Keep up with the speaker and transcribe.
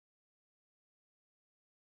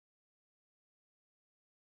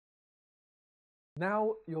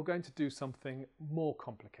Now you're going to do something more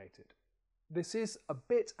complicated. This is a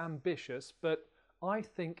bit ambitious, but I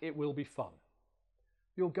think it will be fun.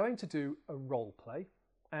 You're going to do a role play,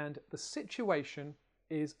 and the situation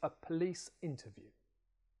is a police interview.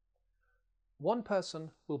 One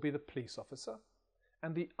person will be the police officer,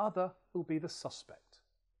 and the other will be the suspect.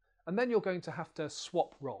 And then you're going to have to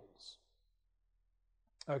swap roles.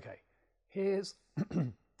 Okay, here's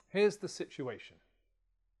the situation.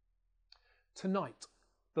 Tonight,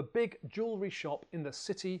 the big jewellery shop in the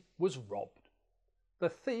city was robbed. The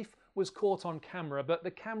thief was caught on camera, but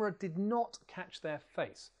the camera did not catch their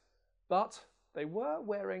face. But they were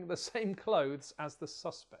wearing the same clothes as the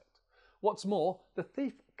suspect. What's more, the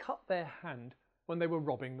thief cut their hand when they were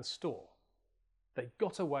robbing the store. They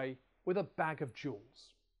got away with a bag of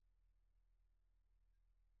jewels.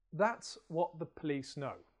 That's what the police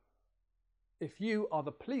know. If you are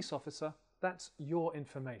the police officer, that's your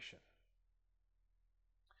information.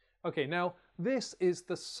 Okay, now this is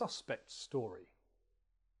the suspect's story.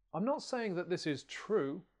 I'm not saying that this is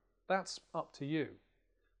true, that's up to you.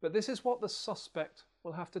 But this is what the suspect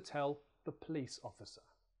will have to tell the police officer.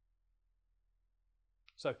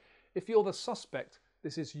 So, if you're the suspect,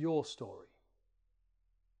 this is your story.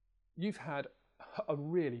 You've had a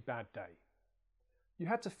really bad day. You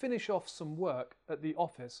had to finish off some work at the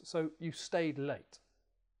office, so you stayed late.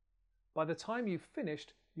 By the time you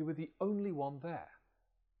finished, you were the only one there.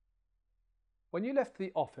 When you left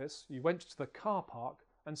the office, you went to the car park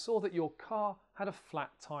and saw that your car had a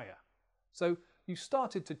flat tyre. So you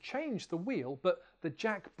started to change the wheel, but the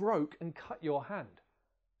jack broke and cut your hand.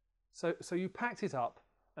 So you packed it up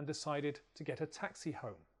and decided to get a taxi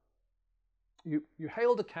home. You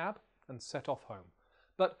hailed a cab and set off home.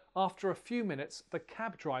 But after a few minutes, the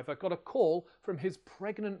cab driver got a call from his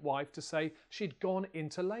pregnant wife to say she'd gone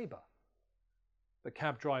into labour. The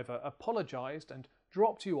cab driver apologised and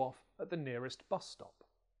dropped you off at the nearest bus stop.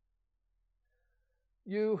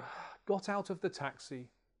 You got out of the taxi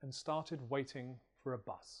and started waiting for a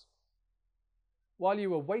bus. While you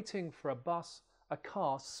were waiting for a bus, a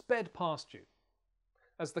car sped past you.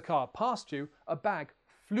 As the car passed you, a bag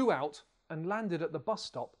flew out and landed at the bus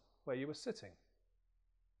stop where you were sitting.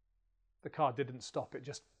 The car didn't stop, it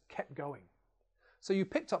just kept going. So you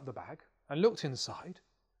picked up the bag and looked inside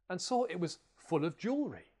and saw it was full of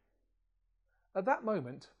jewellery. At that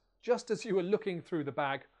moment, just as you were looking through the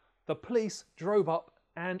bag, the police drove up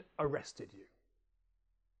and arrested you.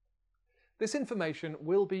 This information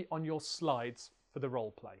will be on your slides for the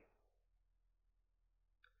role play.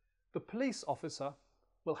 The police officer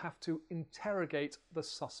will have to interrogate the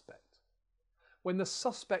suspect. When the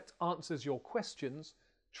suspect answers your questions,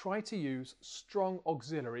 try to use strong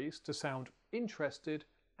auxiliaries to sound interested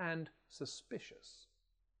and suspicious.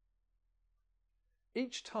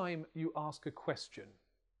 Each time you ask a question,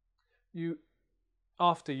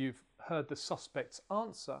 after you've heard the suspect's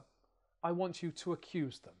answer, I want you to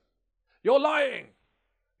accuse them. You're lying!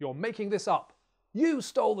 You're making this up! You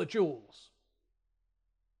stole the jewels!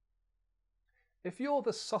 If you're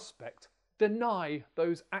the suspect, deny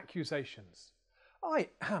those accusations. I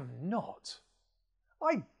am not.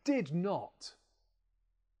 I did not.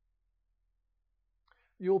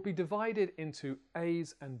 You'll be divided into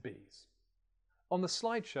A's and B's. On the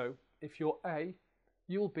slideshow, if you're A,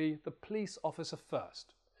 you'll be the police officer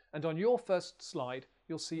first, and on your first slide,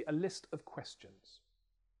 you'll see a list of questions.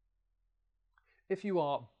 If you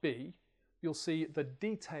are B, you'll see the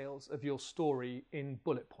details of your story in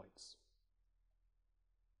bullet points.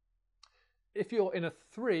 If you're in a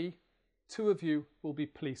 3, 2 of you will be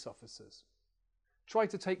police officers. Try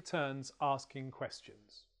to take turns asking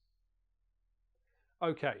questions.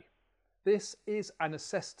 Okay, this is an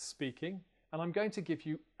assessed speaking, and I'm going to give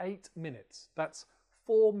you 8 minutes. That's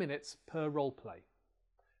 4 minutes per role play.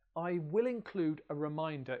 I will include a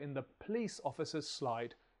reminder in the police officer's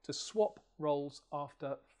slide to swap roles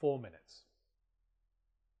after 4 minutes.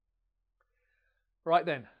 Right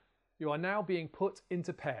then, you are now being put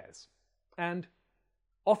into pairs, and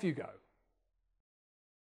off you go.